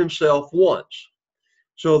offered up himself once.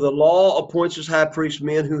 So the law appoints as high priest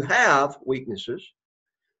men who have weaknesses,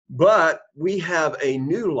 but we have a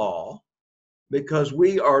new law because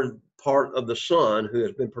we are part of the Son who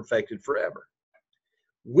has been perfected forever.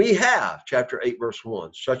 We have, chapter 8, verse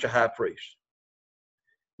 1, such a high priest.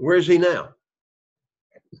 Where is he now?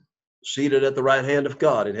 Seated at the right hand of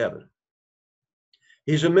God in heaven.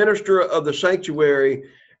 He's a minister of the sanctuary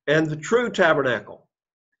and the true tabernacle,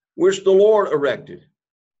 which the Lord erected.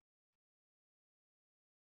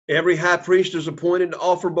 Every high priest is appointed to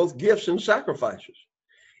offer both gifts and sacrifices.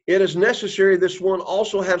 It is necessary this one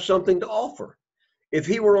also have something to offer. If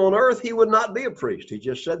he were on earth, he would not be a priest. He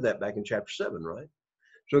just said that back in chapter 7, right?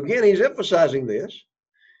 So again, he's emphasizing this.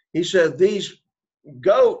 He said these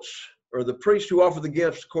goats, or the priests who offer the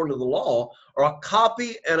gifts according to the law, are a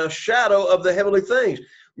copy and a shadow of the heavenly things,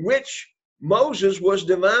 which Moses was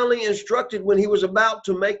divinely instructed when he was about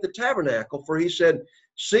to make the tabernacle. For he said,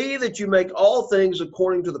 see that you make all things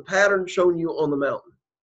according to the pattern shown you on the mountain.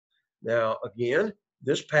 Now, again,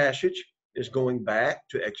 this passage is going back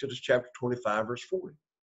to Exodus chapter 25, verse 40.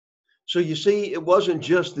 So you see, it wasn't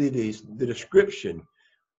just the description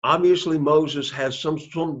Obviously, Moses has some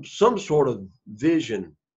sort of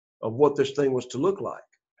vision of what this thing was to look like.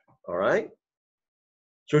 All right.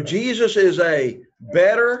 So Jesus is a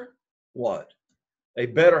better what? A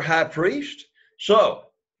better high priest. So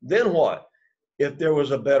then what? If there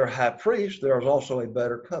was a better high priest, there was also a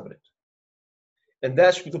better covenant. And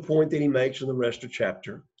that's the point that he makes in the rest of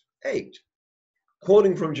chapter 8,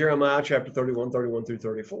 quoting from Jeremiah chapter 31 through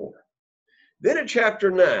 34. Then in chapter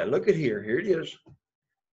 9, look at here. Here it is.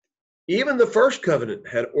 Even the first covenant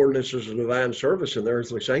had ordinances of divine service in the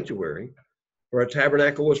earthly sanctuary, where a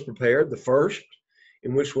tabernacle was prepared, the first,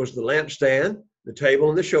 in which was the lampstand, the table,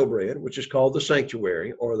 and the showbread, which is called the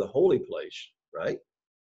sanctuary or the holy place, right?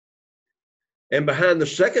 And behind the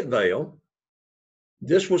second veil,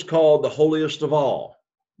 this was called the holiest of all,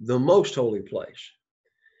 the most holy place,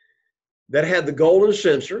 that had the golden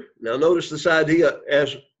censer. Now notice this idea,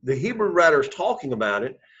 as the Hebrew writer is talking about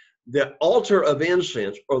it, the altar of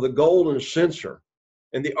incense or the golden censer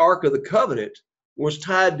and the Ark of the Covenant was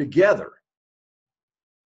tied together.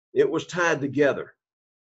 It was tied together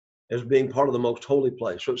as being part of the most holy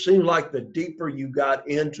place. So it seems like the deeper you got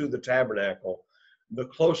into the tabernacle, the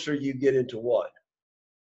closer you get into what?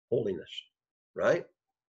 Holiness, right?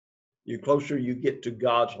 The closer you get to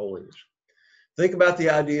God's holiness. Think about the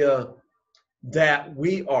idea that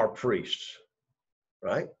we are priests,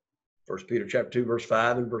 right? 1 Peter chapter 2, verse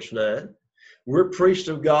 5 and verse 9. We're priests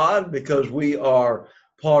of God because we are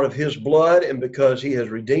part of his blood and because he has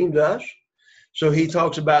redeemed us. So he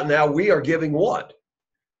talks about now we are giving what?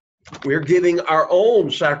 We're giving our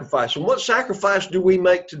own sacrifice. And what sacrifice do we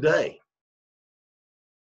make today?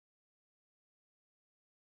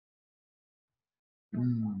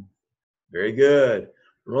 Very good.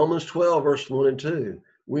 Romans 12, verse 1 and 2.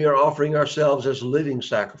 We are offering ourselves as living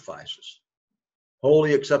sacrifices,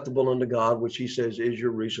 wholly acceptable unto God, which he says is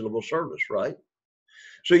your reasonable service, right?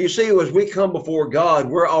 So you see, as we come before God,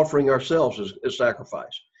 we're offering ourselves as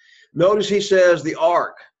sacrifice. Notice he says the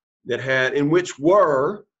ark that had, in which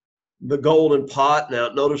were the golden pot. Now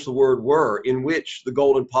notice the word were, in which the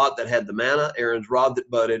golden pot that had the manna, Aaron's rod that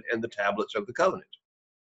budded, and the tablets of the covenant.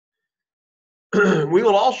 We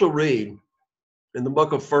will also read in the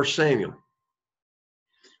book of 1 Samuel,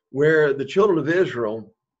 where the children of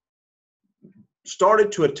Israel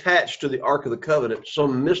started to attach to the Ark of the Covenant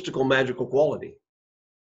some mystical, magical quality.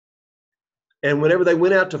 And whenever they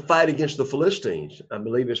went out to fight against the Philistines, I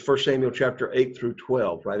believe it's 1 Samuel chapter 8 through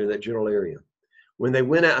 12, right in that general area. When they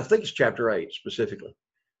went out, I think it's chapter 8 specifically.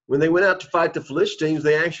 When they went out to fight the Philistines,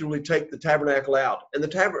 they actually take the tabernacle out. And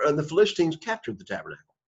the Philistines captured the tabernacle.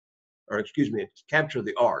 Or excuse me, captured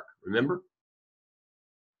the ark, remember?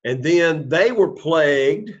 And then they were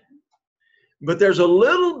plagued. But there's just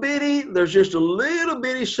a little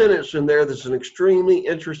bitty sentence in there that's an extremely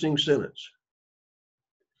interesting sentence.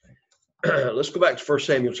 Let's go back to 1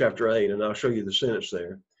 Samuel chapter 8, and I'll show you the sentence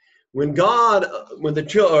there. When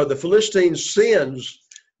the Philistines sends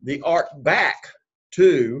the ark back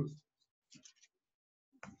to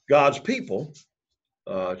God's people,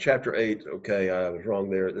 chapter 8, okay, I was wrong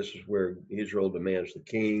there. This is where Israel demands the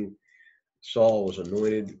king. Saul was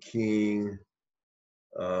anointed the king.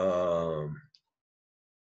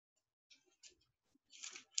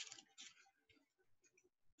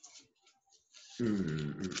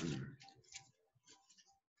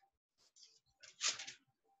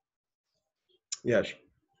 Yes,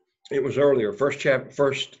 it was earlier. First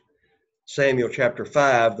Samuel chapter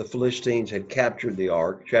 5, the Philistines had captured the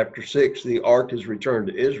ark. Chapter 6, the ark is returned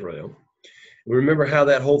to Israel. Remember how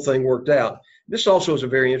that whole thing worked out. This also is a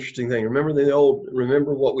very interesting thing.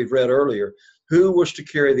 Remember what we've read earlier. Who was to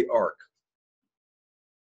carry the ark?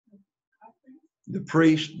 The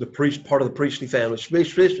priest, part of the priestly family,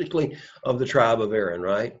 specifically of the tribe of Aaron,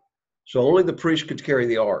 right? So only the priest could carry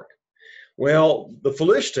the ark. Well, the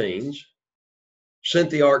Philistines sent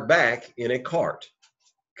the ark back in a cart,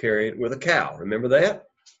 carried with a cow. Remember that?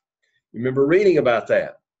 Remember reading about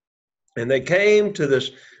that. And they came to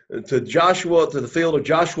the field of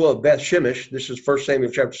Joshua of Beth Shemesh. This is 1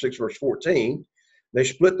 Samuel chapter 6, verse 14. They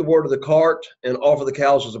split the word of the cart and offered the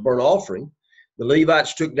cows as a burnt offering. The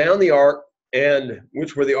Levites took down the ark, and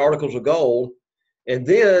which were the articles of gold. And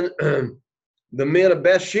then the men of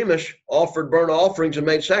Beth Shemesh offered burnt offerings and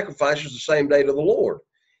made sacrifices the same day to the Lord.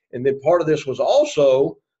 And then part of this was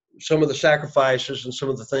also some of the sacrifices and some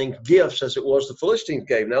of the things, gifts, as it was the Philistines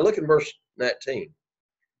gave. Now look at verse 19.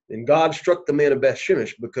 And God struck the men of Beth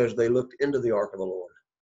Shemesh because they looked into the ark of the Lord.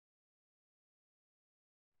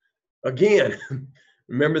 Again,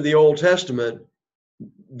 remember the Old Testament,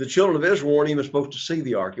 the children of Israel weren't even supposed to see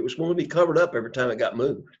the ark. It was going to be covered up every time it got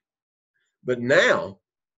moved. But now,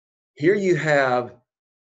 here you have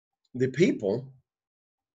the people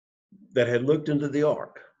that had looked into the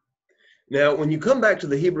ark. Now, when you come back to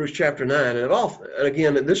the Hebrews chapter 9, and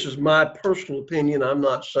again, this is my personal opinion, I'm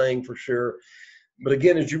not saying for sure, but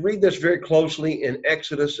again, as you read this very closely in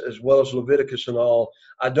Exodus as well as Leviticus and all,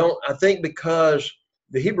 I think because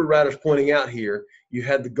the Hebrew writer's pointing out here, you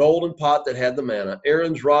had the golden pot that had the manna,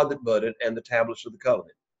 Aaron's rod that budded, and the tablets of the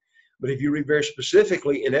covenant. But if you read very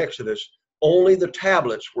specifically in Exodus, only the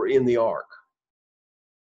tablets were in the ark.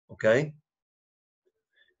 Okay?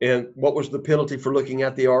 And what was the penalty for looking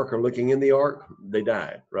at the ark or looking in the ark? They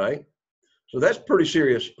died, right? So that's pretty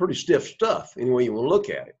serious, pretty stiff stuff, any way you want to look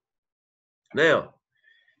at it. Now,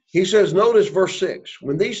 he says, notice verse 6,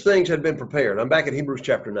 when these things had been prepared. I'm back at Hebrews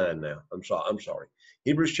chapter 9 now. I'm sorry.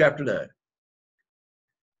 Hebrews chapter 9.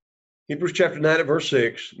 Hebrews chapter 9 at verse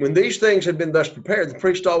 6. When these things had been thus prepared, the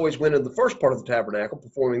priest always went in the first part of the tabernacle,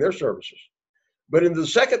 performing their services. But in the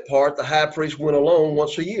second part, the high priest went alone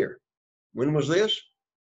once a year. When was this?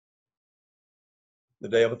 The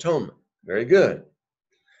Day of Atonement. Very good.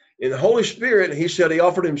 In the Holy Spirit, he said he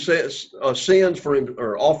offered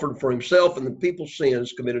offered for himself and the people's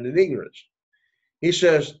sins committed in ignorance. He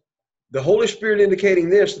says, the Holy Spirit indicating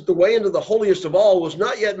this, that the way into the holiest of all was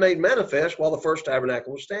not yet made manifest while the first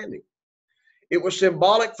tabernacle was standing. It was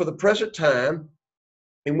symbolic for the present time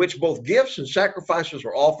in which both gifts and sacrifices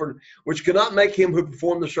are offered, which cannot make him who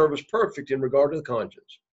performed the service perfect in regard to the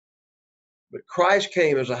conscience. But Christ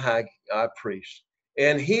came as a high priest,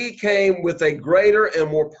 and he came with a greater and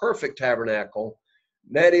more perfect tabernacle,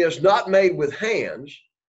 that is not made with hands,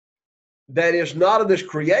 that is not of this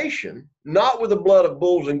creation, not with the blood of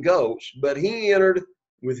bulls and goats, but he entered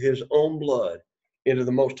with his own blood into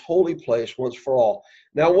the most holy place once for all.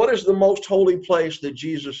 Now, what is the most holy place that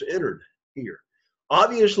Jesus entered here?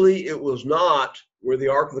 Obviously, it was not where the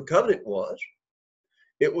Ark of the Covenant was.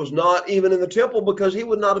 It was not even in the temple, because he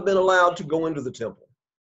would not have been allowed to go into the temple.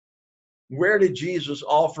 Where did Jesus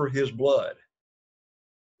offer his blood?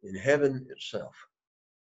 In heaven itself.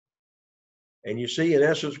 And you see, in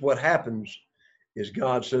essence, what happens is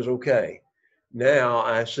God says, okay, now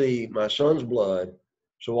I see my son's blood,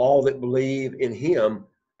 so all that believe in him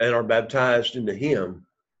and are baptized into him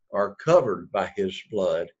are covered by his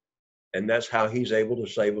blood. And that's how he's able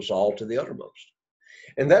to save us all to the uttermost.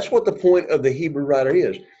 And that's what the point of the Hebrew writer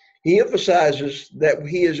is. He emphasizes that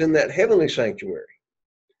he is in that heavenly sanctuary.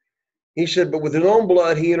 He said, but with his own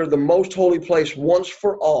blood, he entered the most holy place once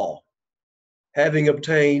for all, having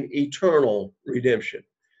obtained eternal redemption.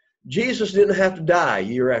 Jesus didn't have to die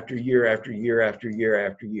year after year after year after year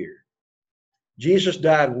after year. Jesus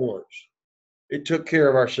died once. It took care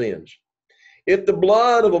of our sins. If the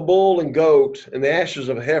blood of a bull and goat and the ashes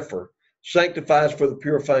of a heifer sanctifies for the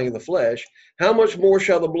purifying of the flesh, how much more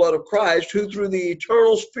shall the blood of Christ, who through the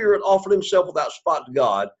eternal Spirit offered himself without spot to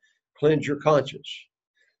God, cleanse your conscience?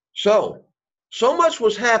 So much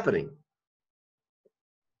was happening.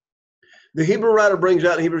 The Hebrew writer brings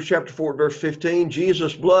out in Hebrews chapter 4, verse 15,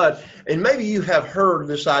 Jesus' blood. And maybe you have heard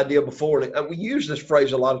this idea before. And we use this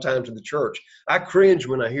phrase a lot of times in the church. I cringe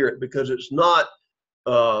when I hear it, because it's not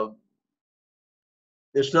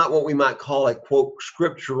what we might call a, quote,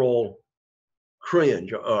 scriptural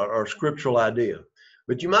cringe or scriptural idea.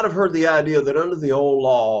 But you might have heard the idea that under the old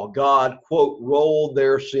law, God, quote, rolled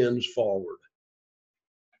their sins forward.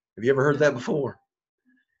 Have you ever heard that before?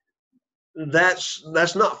 That's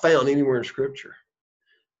not found anywhere in Scripture.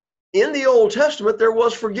 In the Old Testament, there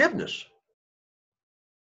was forgiveness.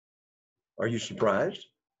 Are you surprised?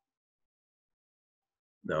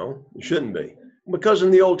 No, you shouldn't be. Because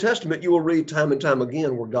in the Old Testament, you will read time and time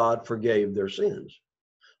again where God forgave their sins.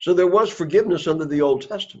 So there was forgiveness under the Old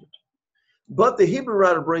Testament. But the Hebrew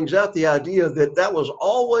writer brings out the idea that that was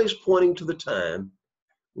always pointing to the time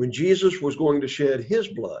when Jesus was going to shed his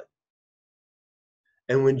blood.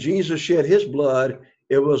 And when Jesus shed his blood,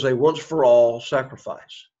 it was a once-for-all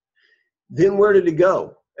sacrifice. Then where did he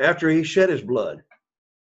go after he shed his blood?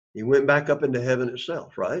 He went back up into heaven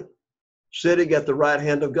itself, right? Sitting at the right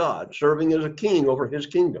hand of God, serving as a king over his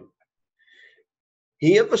kingdom.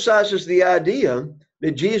 He emphasizes the idea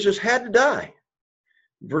that Jesus had to die.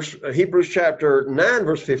 Hebrews chapter 9,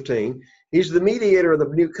 verse 15, he's the mediator of the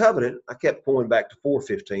new covenant. I kept going back to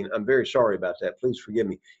 4:15. I'm very sorry about that. Please forgive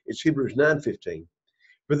me. It's Hebrews 9:15.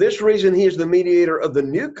 For this reason, he is the mediator of the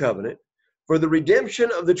new covenant for the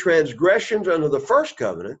redemption of the transgressions under the first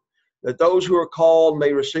covenant, that those who are called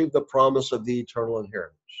may receive the promise of the eternal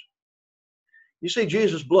inheritance. You see,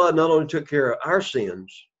 Jesus' blood not only took care of our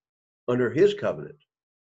sins under his covenant,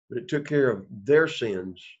 but it took care of their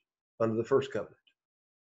sins under the first covenant.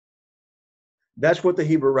 That's what the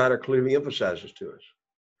Hebrew writer clearly emphasizes to us.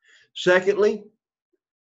 Secondly,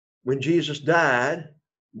 when Jesus died,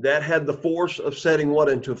 that had the force of setting what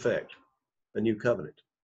into effect? A new covenant.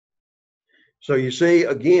 So you see,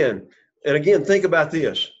 again, and again, think about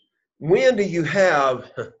this. When do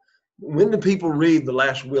people read the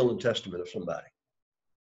last will and testament of somebody?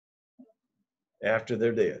 After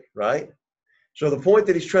they're dead, right? So the point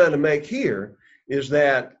that he's trying to make here is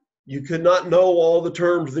that you could not know all the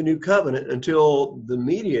terms of the new covenant until the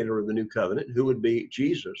mediator of the new covenant, who would be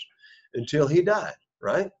Jesus, until he died,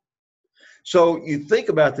 right? So you think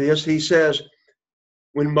about this. He says,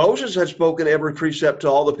 when Moses had spoken every precept to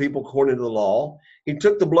all the people according to the law, he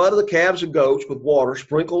took the blood of the calves and goats with water,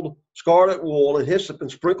 sprinkled scarlet wool and hyssop,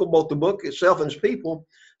 and sprinkled both the book itself and its people,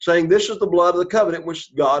 saying, this is the blood of the covenant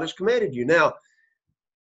which God has commanded you. Now,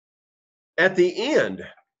 at the end,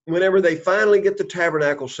 whenever they finally get the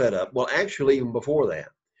tabernacle set up, well, actually, even before that,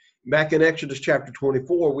 back in Exodus chapter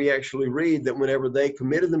 24, we actually read that whenever they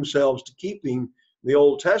committed themselves to keeping the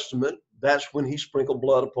Old Testament, that's when he sprinkled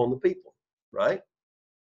blood upon the people, right?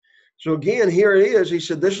 So again, here it is. He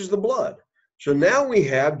said, this is the blood. So now we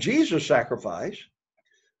have Jesus' sacrifice,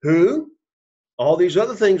 who, all these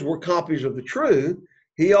other things were copies of the true.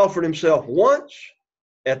 He offered himself once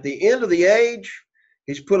at the end of the age.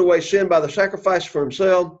 He's put away sin by the sacrifice for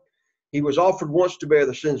himself. He was offered once to bear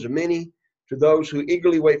the sins of many. To those who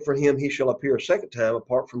eagerly wait for him, he shall appear a second time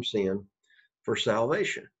apart from sin for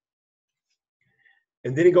salvation.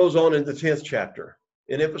 And then he goes on in the 10th chapter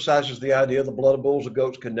and emphasizes the idea the blood of bulls and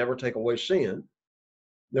goats can never take away sin.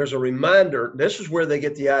 There's a reminder. This is where they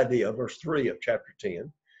get the idea, verse 3 of chapter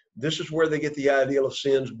 10. This is where they get the idea of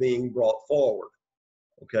sins being brought forward,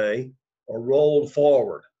 okay, or rolled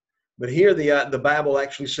forward. But here the Bible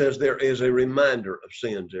actually says there is a reminder of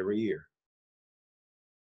sins every year.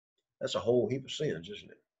 That's a whole heap of sins, isn't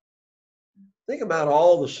it? Think about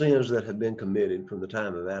all the sins that have been committed from the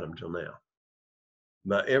time of Adam till now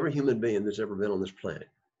by every human being that's ever been on this planet.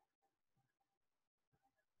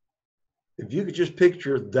 If you could just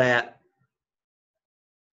picture that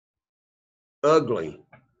ugly,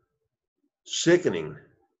 sickening,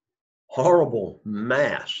 horrible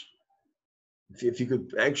mass, if you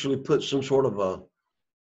could actually put some sort of a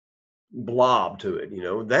blob to it,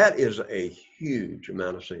 that is a huge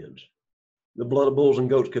amount of sins. The blood of bulls and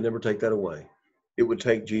goats could never take that away. It would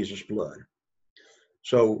take Jesus' blood.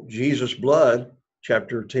 So Jesus' blood,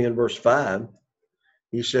 chapter 10, verse 5,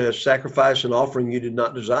 he says, sacrifice and offering you did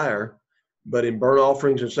not desire, but in burnt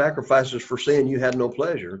offerings and sacrifices for sin you had no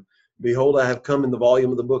pleasure. Behold, I have come in the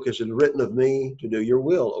volume of the book as it is written of me to do your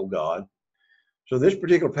will, O God. So this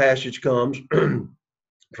particular passage comes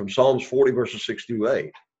from Psalms 40, verses 6 through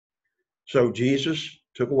 8. So Jesus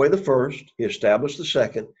took away the first, he established the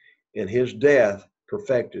second, and his death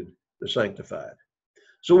perfected the sanctified.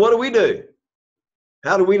 So what do?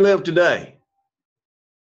 How do we live today?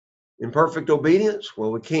 In perfect obedience?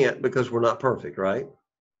 Well, we can't because we're not perfect, right?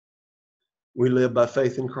 We live by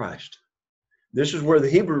faith in Christ. This is where the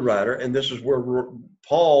Hebrew writer, and this is where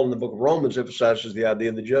Paul in the book of Romans emphasizes the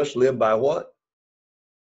idea the just live by what?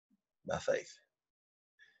 By faith.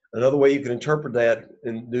 Another way you can interpret that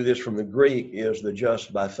and do this from the Greek is the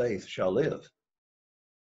just by faith shall live.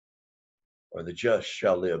 Or the just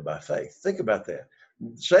shall live by faith. Think about that.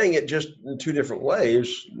 Saying it just in two different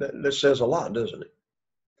ways, that says a lot, doesn't it?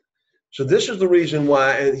 So this is the reason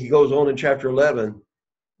why, and he goes on in chapter 11,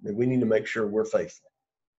 that we need to make sure we're faithful.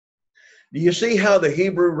 Do you see how the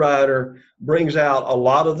Hebrew writer brings out a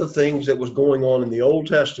lot of the things that was going on in the Old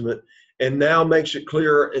Testament and now makes it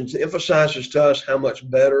clear and emphasizes to us how much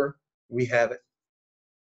better we have it?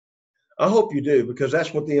 I hope you do, because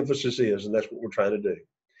that's what the emphasis is, and that's what we're trying to do.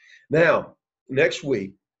 Now, next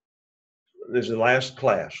week, this is the last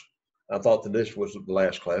class. I thought that this was the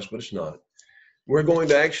last class, but it's not. We're going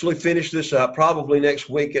to actually finish this up. Probably next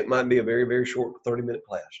week, it might be a very, very short 30-minute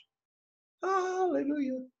class.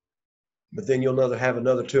 Hallelujah. But then you'll have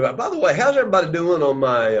another 2 hours. By the way, how's everybody doing on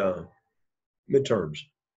my midterms?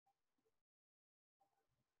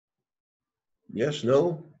 Yes,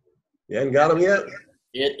 no? You haven't got them yet?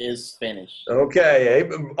 It is finished. Okay.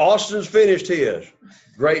 Austin's finished his.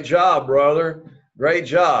 Great job, brother. Great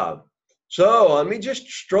job. So let me just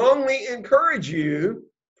strongly encourage you,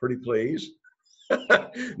 pretty please.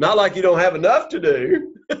 Not like you don't have enough to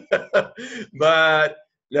do. But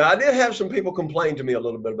now I did have some people complain to me a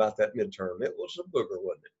little bit about that midterm. It was a booger,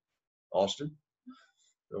 wasn't it, Austin?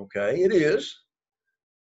 Okay, it is.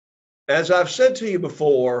 As I've said to you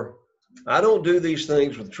before, I don't do these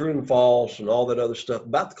things with true and false and all that other stuff.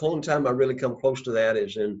 About the only time I really come close to that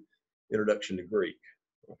is in Introduction to Greek,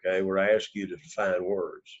 okay, where I ask you to define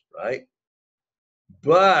words, right?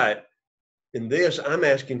 But in this, I'm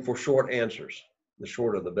asking for short answers. the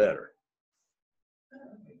shorter the better.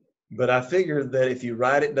 But I figured that if you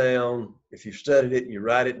write it down, if you've studied it and you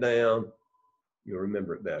write it down, you'll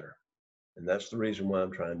remember it better. And that's the reason why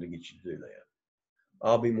I'm trying to get you to do that.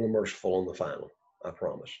 I'll be more merciful on the final, I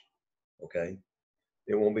promise. Okay?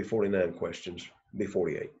 It won't be 49 questions, it'll be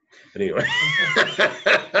 48. But anyway.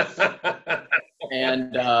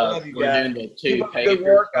 And we're doing the Keep 2 up the good papers,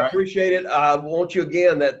 work. I right? appreciate it. I want you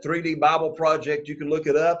again, that 3D Bible project, you can look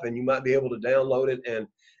it up and you might be able to download it.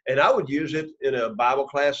 And I would use it in a Bible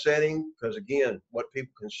class setting because, again, what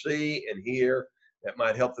people can see and hear, that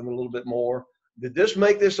might help them a little bit more. Did this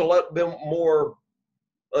make this a lot bit more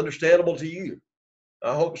understandable to you?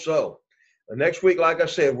 I hope so. Next week, like I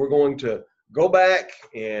said, we're going to go back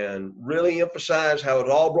and really emphasize how it's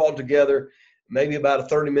all brought together, maybe about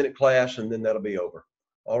a 30-minute class, and then that'll be over.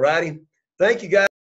 All righty. Thank you, guys.